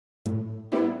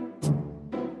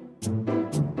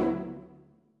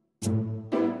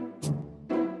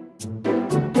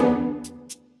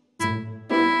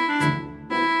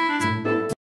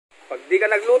ka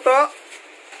nagluto?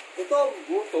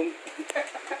 Gutom.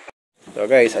 So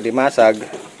guys, alimasag.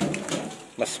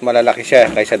 Mas malalaki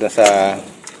siya kaysa dun sa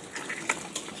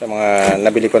mga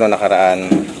nabili ko noong nakaraan.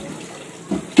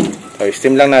 So,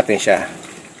 steam lang natin siya.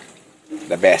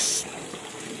 The best.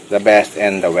 The best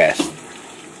and the best.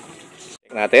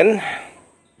 Check natin.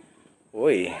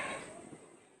 Uy.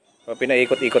 So,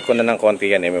 pinaikot-ikot ko na ng konti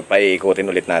yan. Paiikutin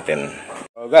ulit natin.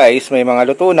 So guys, may mga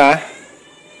luto na.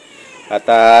 At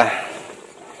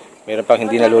meron pang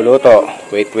hindi naluluto.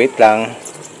 Wait lang.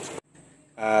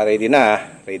 Ready na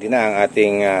ang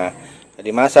ating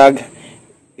alimasag.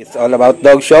 It's all about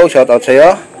dog show. Shout out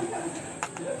sa'yo.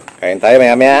 Kain tayo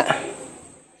maya.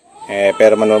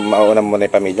 Pero mauna muna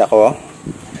yung pamilya ko.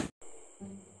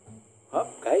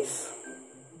 Guys.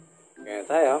 Kain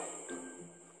tayo.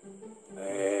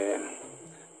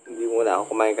 Hindi muna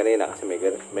ako kumain kanina kasi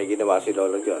may ginawa si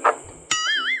Lolo Jon.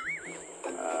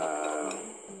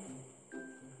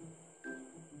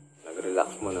 Nag-relax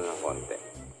muna ng konti.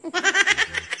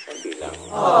 Konti lang.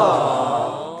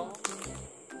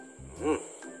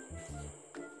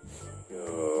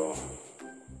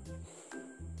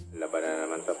 Laban na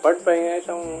naman to. Part pa yung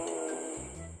isang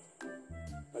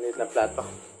maliit na plato.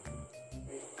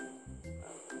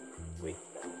 Wait.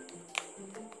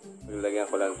 Nilagyan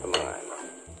ko lang sa mga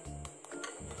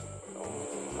itong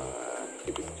mga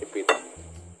chipit-chipit.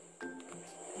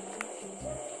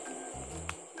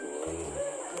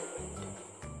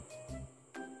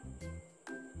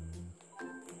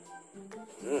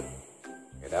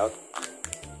 Get out.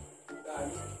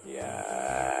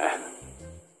 Yeah.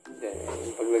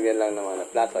 Paglagyan lang ng mga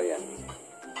plato yan.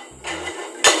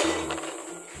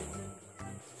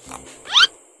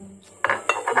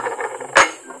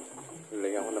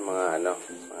 Lagyan ko ng mga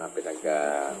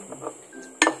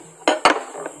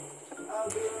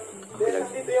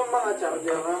dito yung mga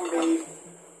charger ng may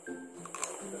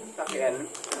sakyan.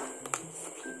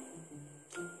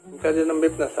 Yung charger ng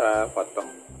vape na sa kwarto.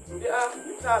 Hindi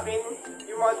yung sa akin,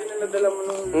 yung mga dinaladala mo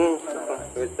nung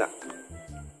wait lang.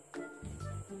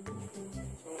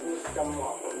 yung scam mo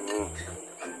ako.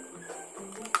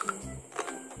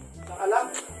 Nakalak?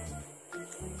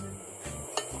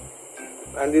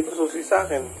 Andito susi sa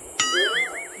akin.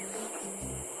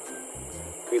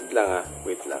 Wait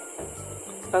lang.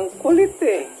 Ang kulit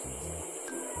eh.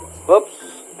 Oops,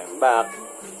 I'm back.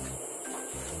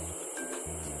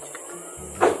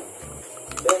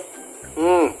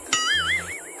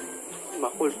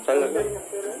 Makulit talaga.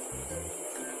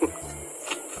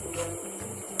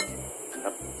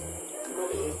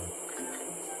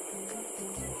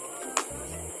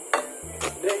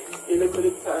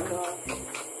 Ilag-ulit sa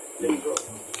Lego.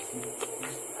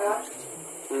 Ha?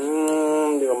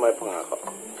 Hindi ko may pangako.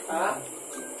 Ha?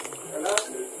 Wala?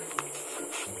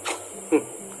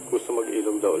 Gusto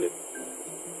mag-ilog daw ulit.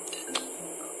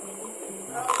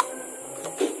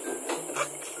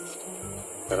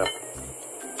 Sarap.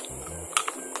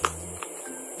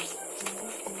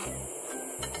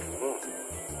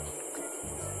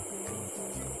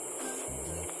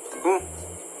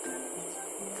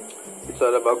 It's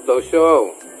all about the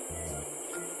show.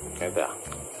 Kaya.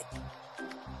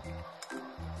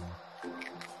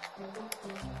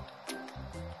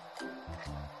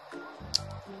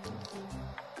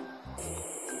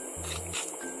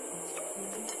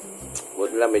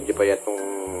 Buti lang medyo payat yung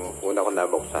una ko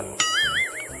nabuksan.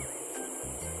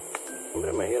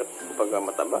 Siyempre mahirap kapag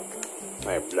mataba.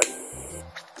 May blood.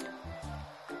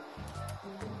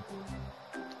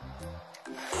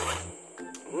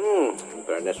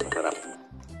 Fairness, masarap.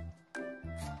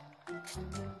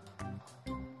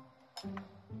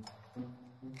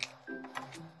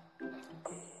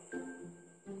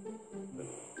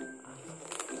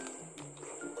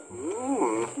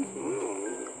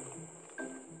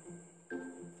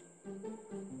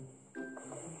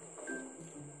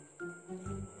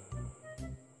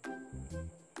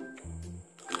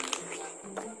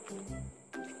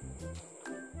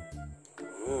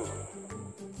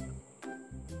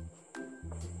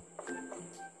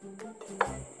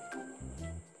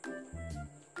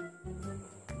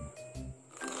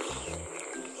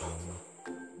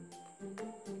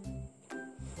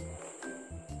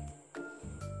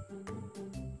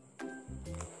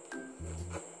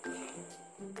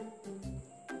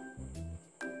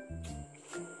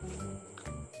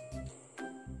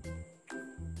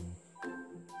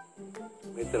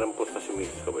 May tinampos na si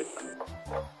Mrs. Kabait.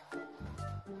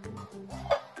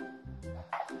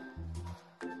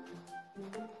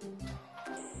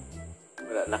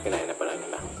 Wala na, kinain na pala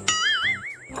nila.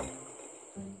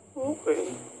 Okay.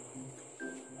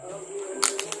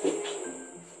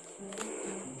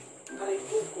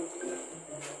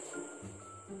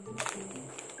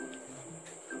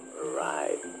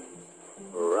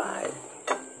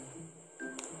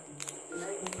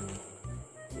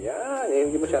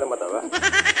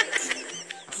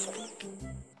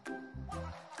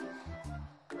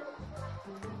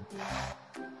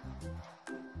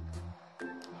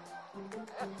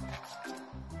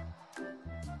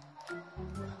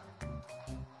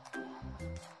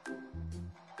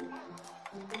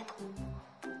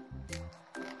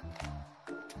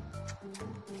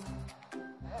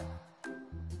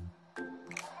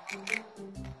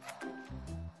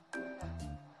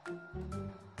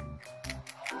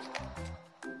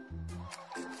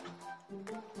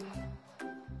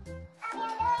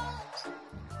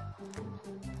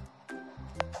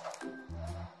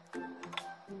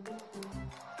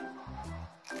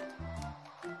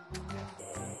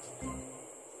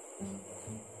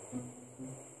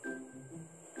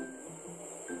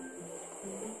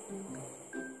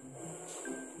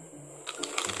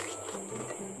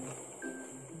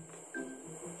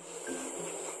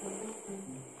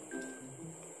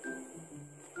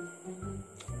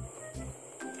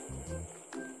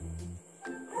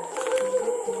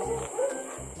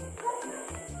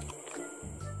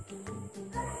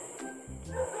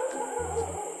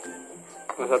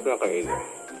 Masarap na kainin.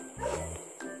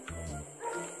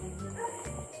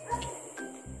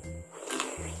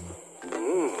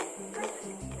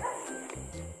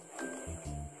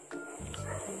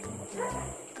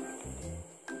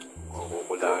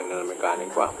 Kukulangin na namin kanin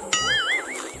ko.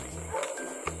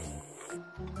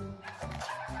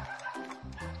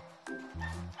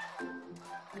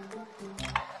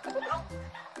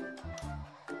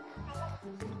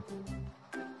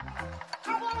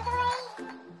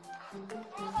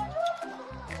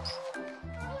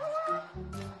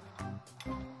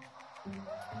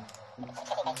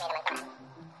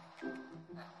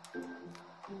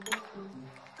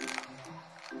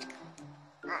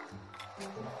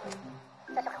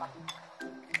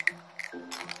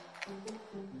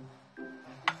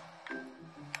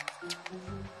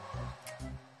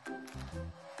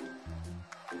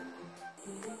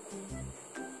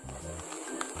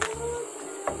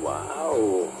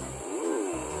 Wow!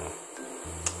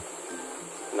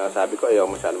 Nasabi ko ayaw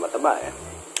masyado mataba eh.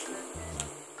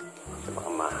 Kasi baka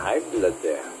ma-high blood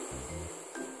eh.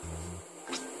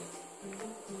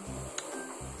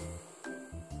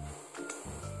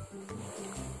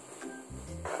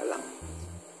 Kaya lang.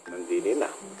 Nandini na.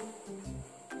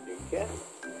 Sige.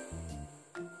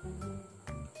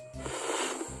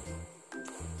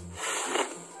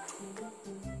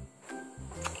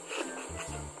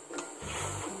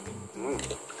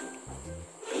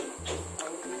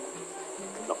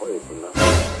 Ako, ito na.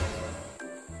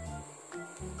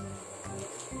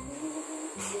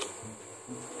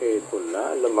 Ito na.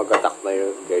 Lumagatak na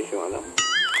yun, guys, yung ano.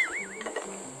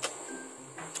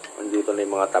 Andito na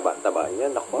yung mga taba-taba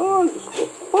niya. Naku, Diyos ko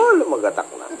po, lumagatak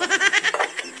na.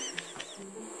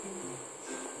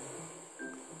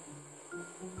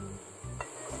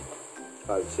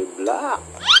 Kalsi black.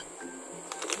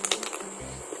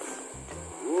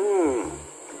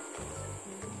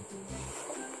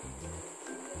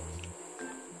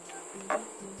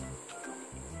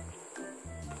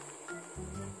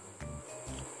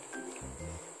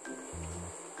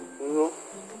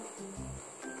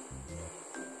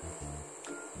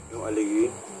 Yung aligi.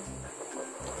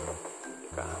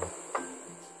 Teka.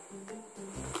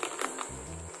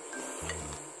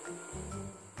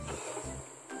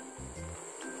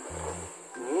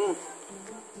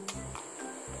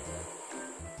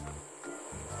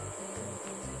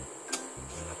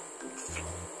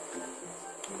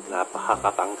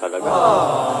 Napakakatang talaga.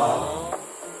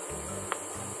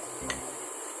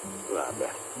 Grabe.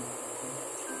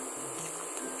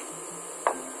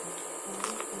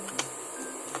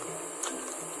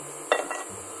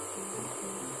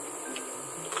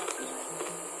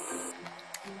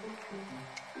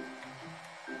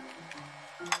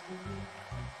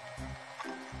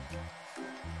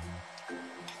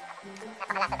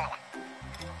 Napakalasa talaga.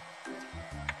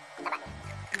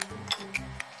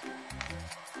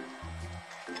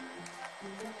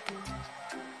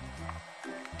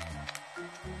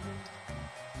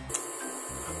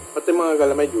 Pati mga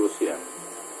galamay juicy yan.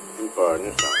 In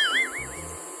fairness ha.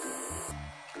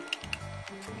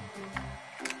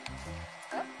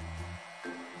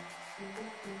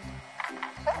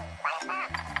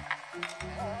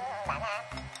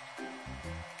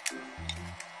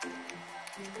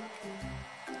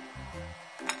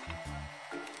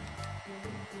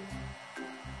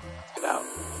 Check it out.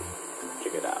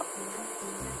 Check it out.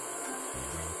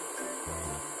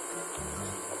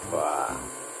 Wow.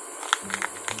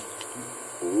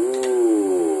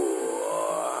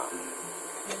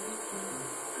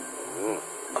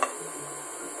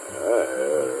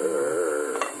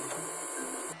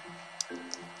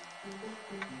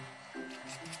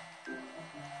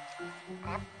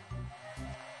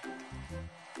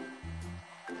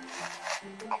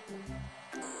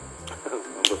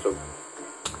 Ang busog.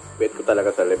 Bet ko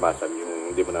talaga sa Alimasag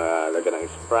yung hindi mo nalagyan ng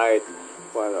Sprite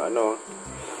o ano.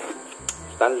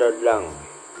 Standard lang.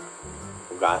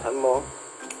 Hugasan mo.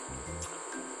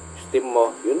 Steam mo.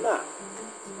 Yun na.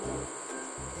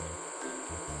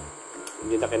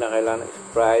 Hindi na kinakailangan ng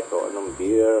Sprite o anong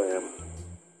beer. Ayan.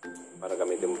 Para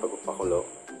gamitin mo pagpapakulo.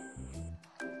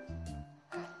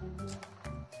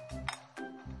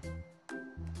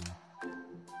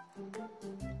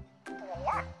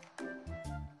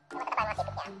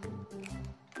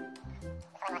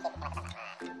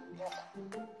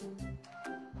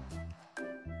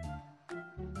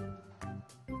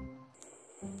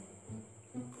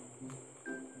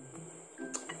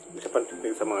 Isa pang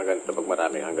technique sa mga ganito pag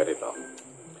maraming ang ganito.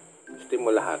 Steam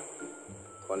mo lahat.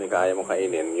 Kung ano kaya mo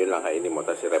kainin, yun lang kainin mo,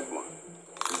 tapos i-rep mo.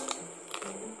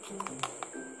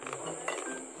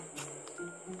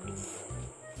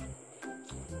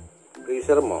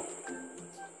 Freezer mo.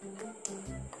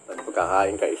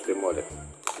 kakain ka isli mo ulit.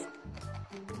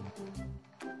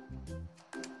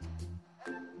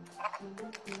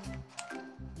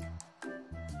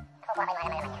 Kukuha ko yung mga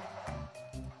laman niya.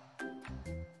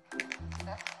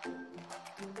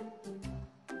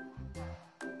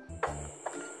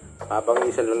 Habang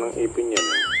isalo ng ipin yan,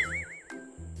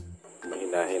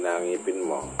 mahina-hina ang ipin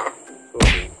mo. So,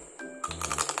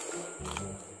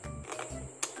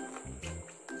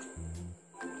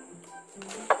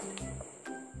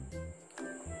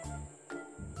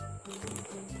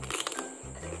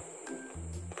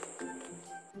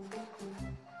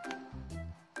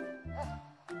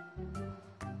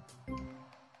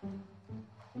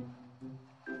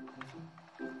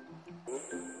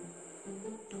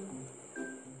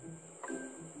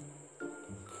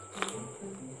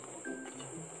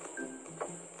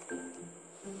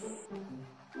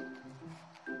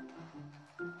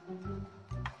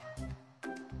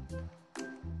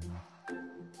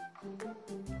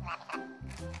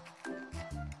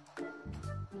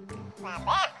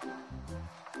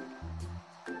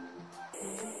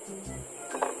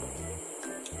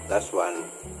 last one.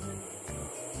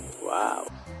 Wow.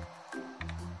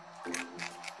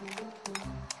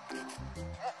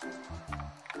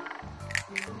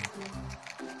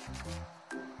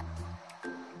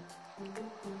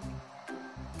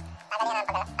 Tanggalin yan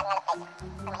ang paglalap guys.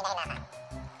 Kung mahina-hina ka.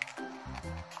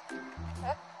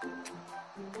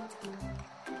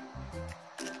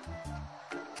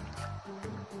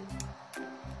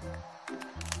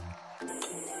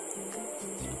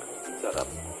 Sarap.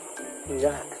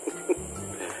 Yan.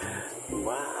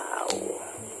 Wow.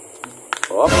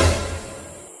 Hop.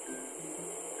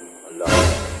 Ala.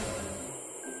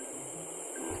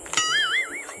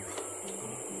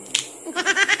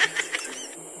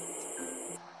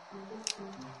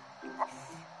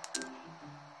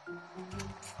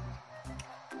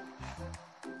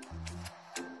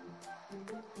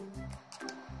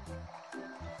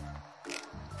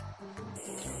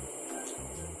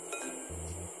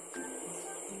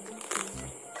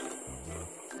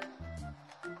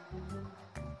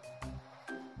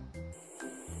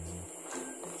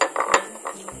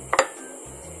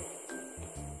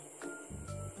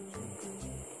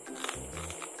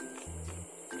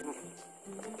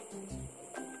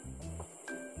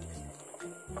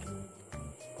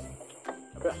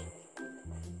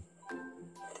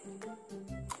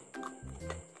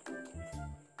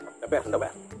 Apa? Apa?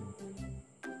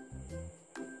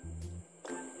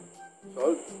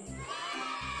 Salt.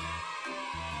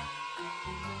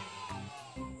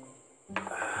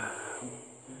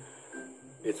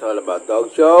 It's all about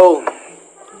dog show.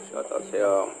 Shout out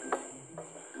sa'yo.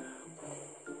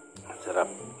 Sarap.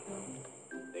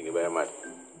 Thank you very much.